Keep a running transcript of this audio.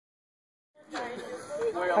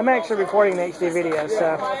I'm actually recording the HD video,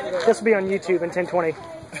 so this will be on YouTube in 1020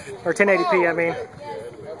 or 1080p. I mean.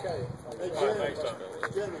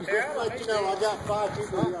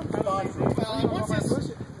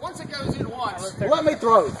 Once it goes in once. Let me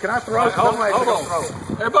throw. Can I throw? Hold on.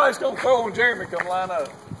 Everybody's going to throw when Jeremy come line up.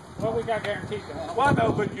 Well, we got guaranteed. Well, I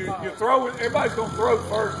know, but you throw it. Everybody's going to throw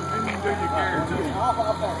first, and then you do your guarantee.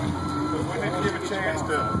 But we need to give a chance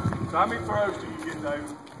to. So how many throws do you get, David?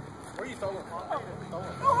 Where are you throwing?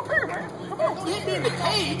 Oh, up here, man. Come on, don't hit me in the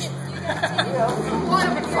cage. Line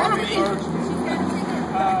up in front of me.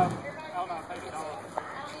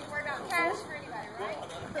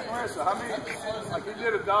 So how many, like you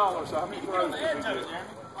did $1, so how many throws did you do?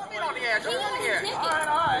 On the edge, on the edge. All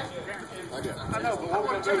right. I know, but what we're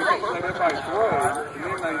going to do is let everybody throw, and then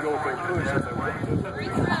they can go up there and push if they want to.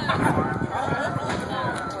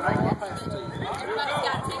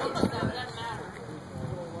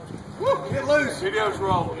 Woo, get loose. Video's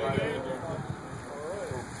rolling, right?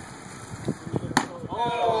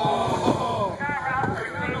 Oh!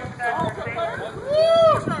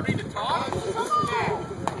 There's no need to talk.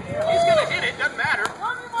 He's going to hit it, doesn't matter.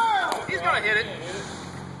 He's going to hit it.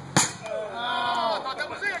 Oh, I thought that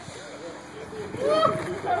was it.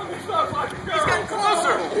 He's getting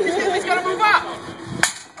closer. He's got to move up.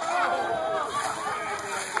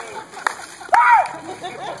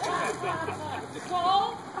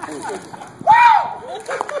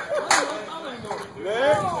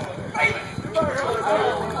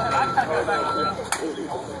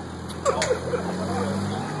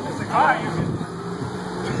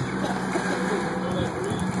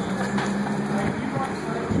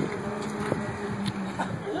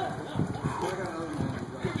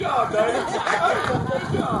 Good job, Dave. Good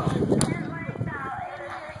job.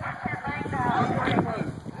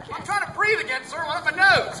 I'm trying to breathe again, sir. One of my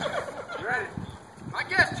nose. You ready? I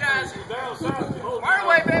guess, Chaz. Down south. Fire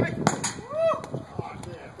away, baby.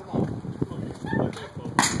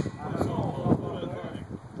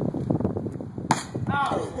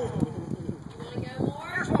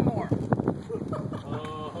 Here's one more.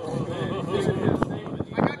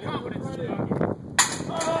 I got confidence. There you go.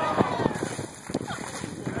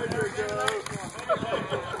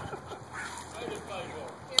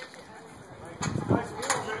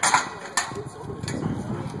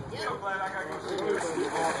 So glad I got to go see this.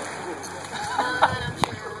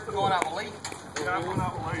 Going out with Lee. Yeah, I'm going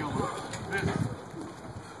out with Lee on business.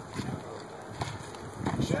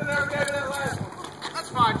 Should have never gave it that last one. That's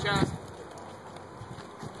fine, Chaz.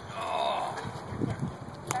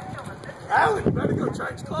 Allie, you better go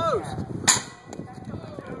change clothes.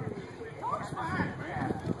 That's fine.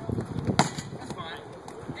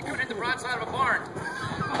 You could hit the broadside of a barn.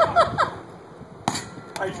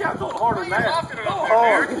 Hey, you got to throw it harder than that. Soften it up Throw it there,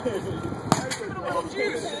 hard. Put a little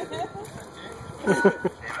juice.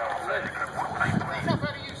 Tough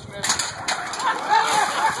out of you, Smith.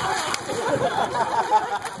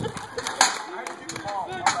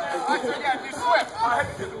 Actually, yeah, do Swift. I had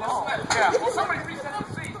to get the ball. Yeah, well, somebody reset the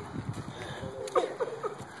seat.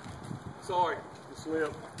 Sorry, you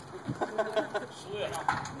slipped.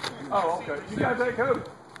 Oh, okay. You got that covered.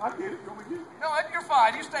 I get it. You want me to get it? No, you're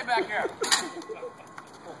fine. You stay back here.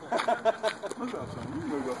 Move up some. You can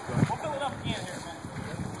move up some. We'll fill it up again here, man.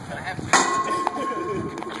 Gonna have to.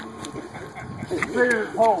 See this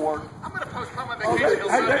pole work. I'm gonna postpone my Oh, vacation till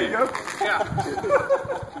hey, there Sunday. you go. Yeah.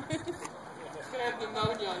 Gonna have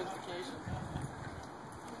pneumonia on his vacation.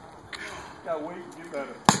 Got a week to get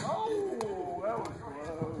better. Oh, that was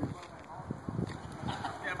close.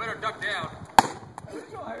 Yeah, better duck down. Hey, you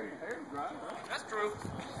don't have your hair dry, right? That's true.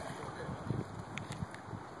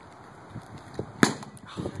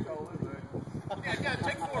 Yeah,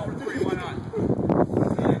 take 4 for 3. Why not?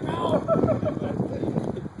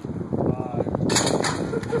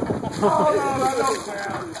 Oh, no, that don't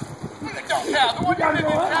count. It don't count. The one you did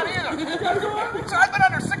didn't count either. So I've been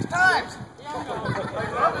under 6 times. My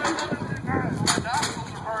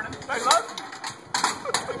nostrils are burning. They love you.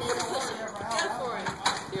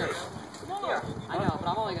 Here. I know, but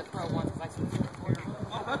I'm only going to throw one because I see it.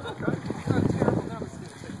 Oh, that's okay.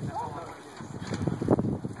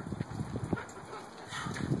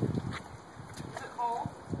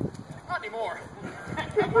 Not anymore.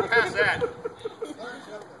 We're past that.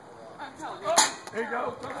 Here you go.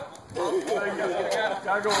 There you go.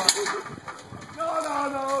 Gotta go on. No,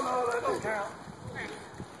 that don't count.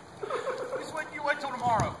 You wait till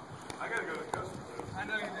tomorrow. I gotta go to the customer. I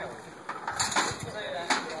know you do.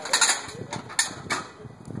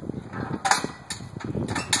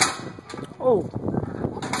 Oh.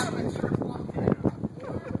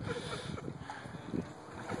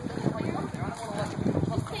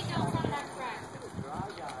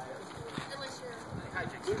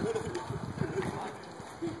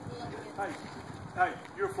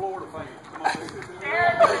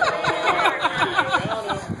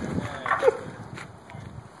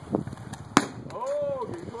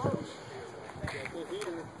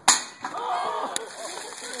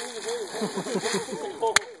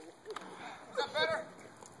 that better?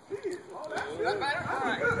 Is that better? All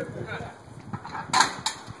right. Good.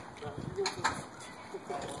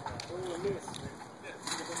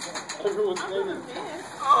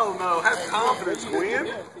 Oh no, have confidence, Gwen.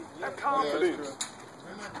 Have confidence.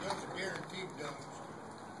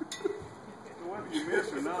 Whether you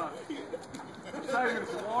miss or not. Saving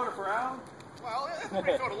some water for Alan? Well, it's going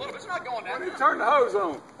to be short a little bit. It's not going Why down. did you turn the hose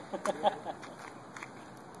on?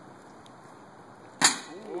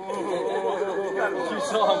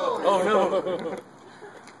 Oh no.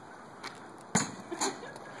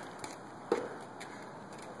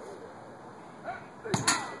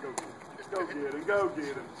 Go get him, go get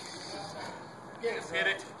him. Just hit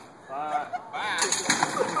it. Bye. Bye.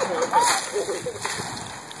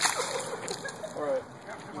 All right.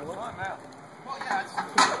 Much fun now. Well, yeah, it's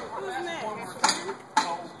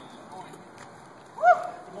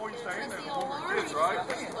The more you stay in there, the more it gets, right? All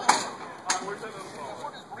right, where's that other ball?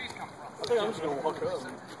 where does breeze come from? I think I'm just gonna walk up. Watch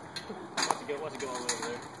it go all the way over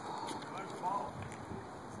there.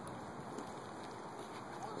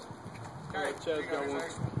 Okay, Chad's got one.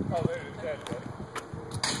 Oh, there it is. That's it.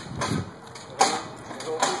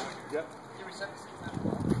 Yep. you reset the seat now.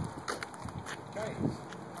 Okay.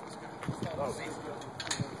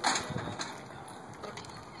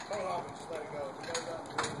 Hold on, just let it go.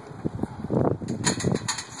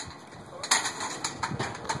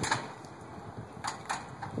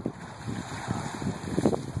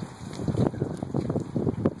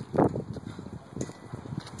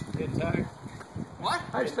 Getting tired. What?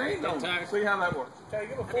 Hey, stand on. See how that works.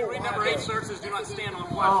 If you read number 8, sir, it says do not stand on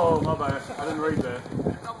flat. Oh, my bad. I didn't read that.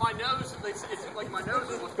 No, my nose, it's like my nose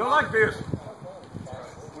is what's Go like this.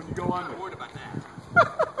 When you go under. I'm worried about that.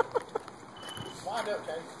 Wind up,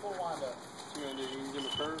 Chase. Full wind up. You gonna do? You can give him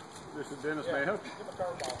a curve. This is Dennis, may I help you? Give him a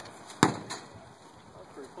curveball. That's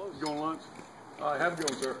pretty close. You going lunch? All right, have a good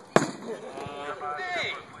one, sir.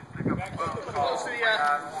 Hey! Close to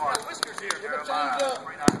the whiskers here. Give him a change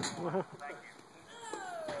up.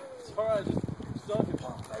 It's all right. Just stop it.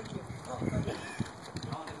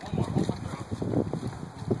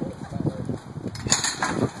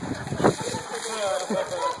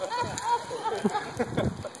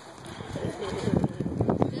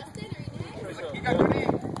 You got good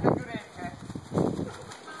aim. You got good aim, okay?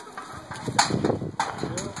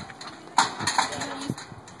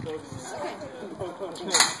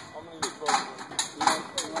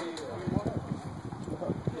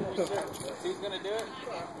 He's gonna do it.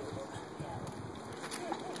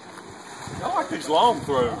 I like these long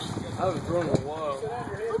throws. I haven't thrown in a while.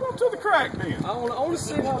 Go up to the crack then. I want to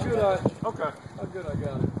see how good I Okay. got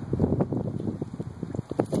it.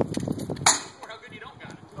 Or how good you don't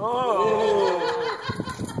got it. Oh.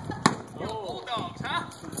 You bulldogs, huh?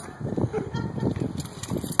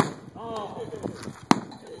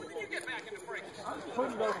 When you get back into break,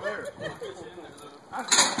 Put it over there. I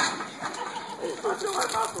still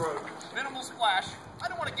have my throw. minimal splash. I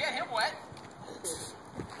don't want to get him wet.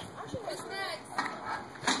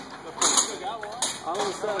 I want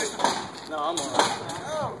to say. No, I'm all right.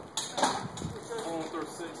 I want to throw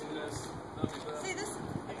 6 in this. See,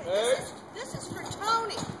 this is for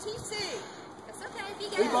Tony, TC. It's okay if you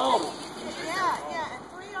get it. Yeah, and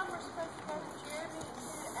 3 of them are supposed to go to Jeremy and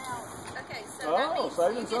 2 to Alan. Okay, so that Oh, means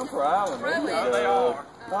saving you some get for Alan. throw There you it, go. They are.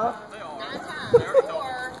 Huh? 9 times,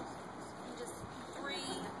 or just 3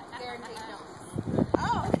 guaranteed numbers.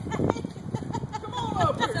 Oh, okay. Come on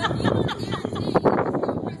up here. So if you want to guarantee, you just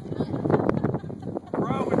go with it.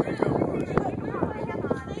 Bro, we can go.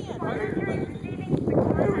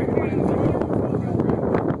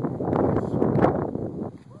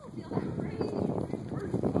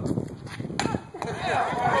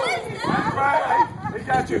 He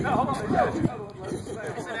got you. No, hold on. He got you.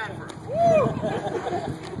 Sit down for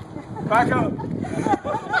Back up.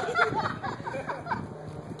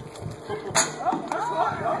 Oh, that's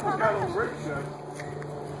right. I almost got a little ricochet.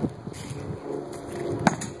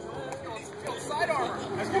 side armor.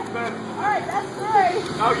 That's getting better. All right, that's 3.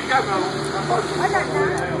 Oh, you got no. I got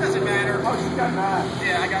 9. Doesn't matter. Oh, she got 9.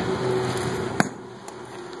 Yeah, I got.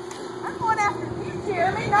 I'm going after you,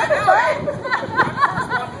 Jeremy, not the bird.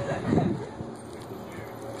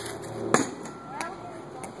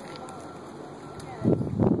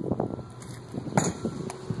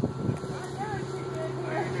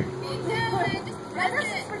 This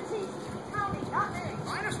is for Tony, not me.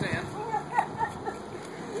 I understand.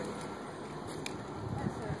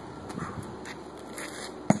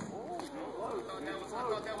 I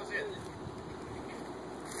thought that was it.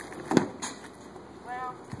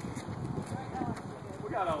 Well, We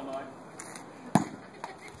got all night.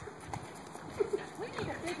 we need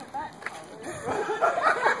a bigger button.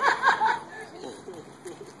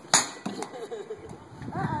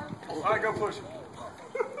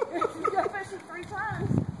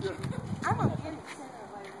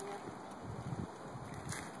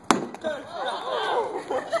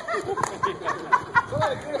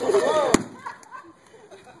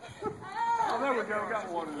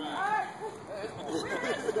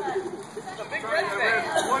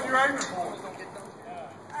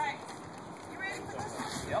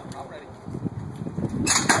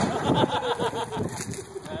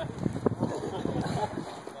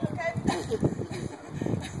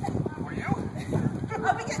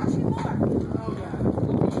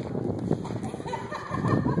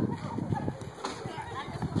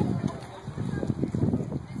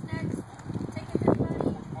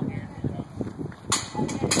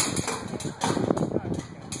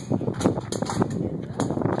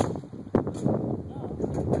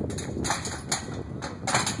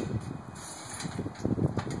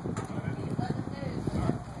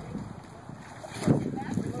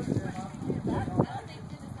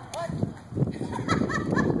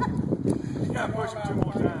 gotta push him 2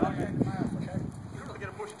 more times. You're really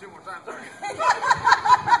gonna push it 2 more times, aren't you?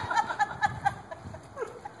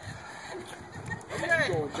 Okay.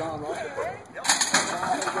 John Ross. Yep.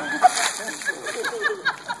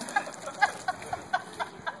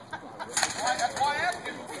 That's why I asked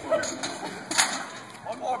you.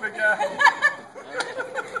 One more, big guy.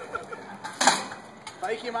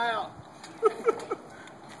 Fake him out.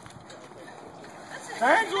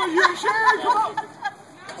 Angela, you and Sherry, come on.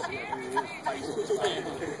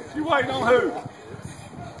 You waiting on who?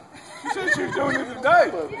 She said she was doing it today.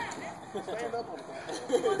 Stand up on it.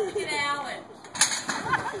 Look at Alan.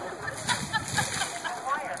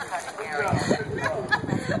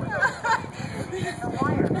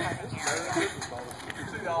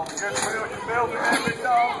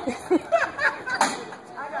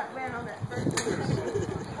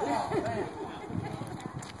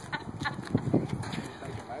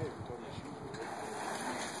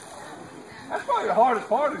 That's probably the hardest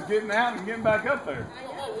part is getting out and getting back up there.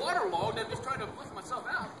 I'm all waterlogged. I'm just trying to lift myself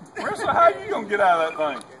out. Marissa, how you gonna get out of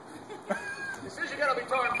that thing? As soon as you gotta be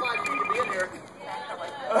taller than 5 feet to be in here.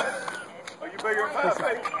 Are you bigger than 5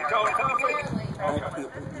 feet? You taller than 5 feet? Okay.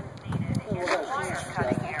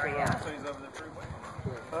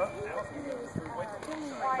 Huh?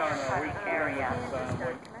 No, we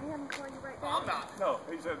I'm not. no,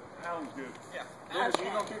 he said Alan's good. Yeah. Dennis, you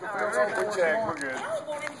gonna keep the All fence right, open? we check, we're good. I don't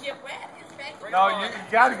want him to get wet. His back. No, you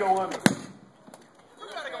gotta go under. You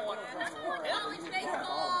gotta go on. Oh, it's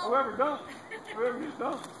baseball. Whoever done, whoever gets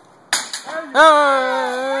done. I'm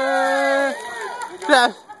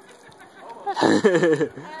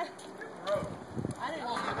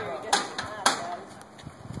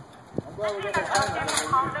glad we got that.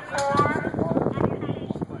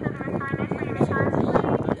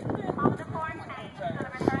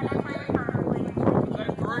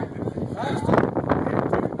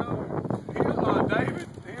 David,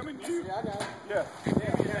 him and you. Yeah, I got it. Yeah.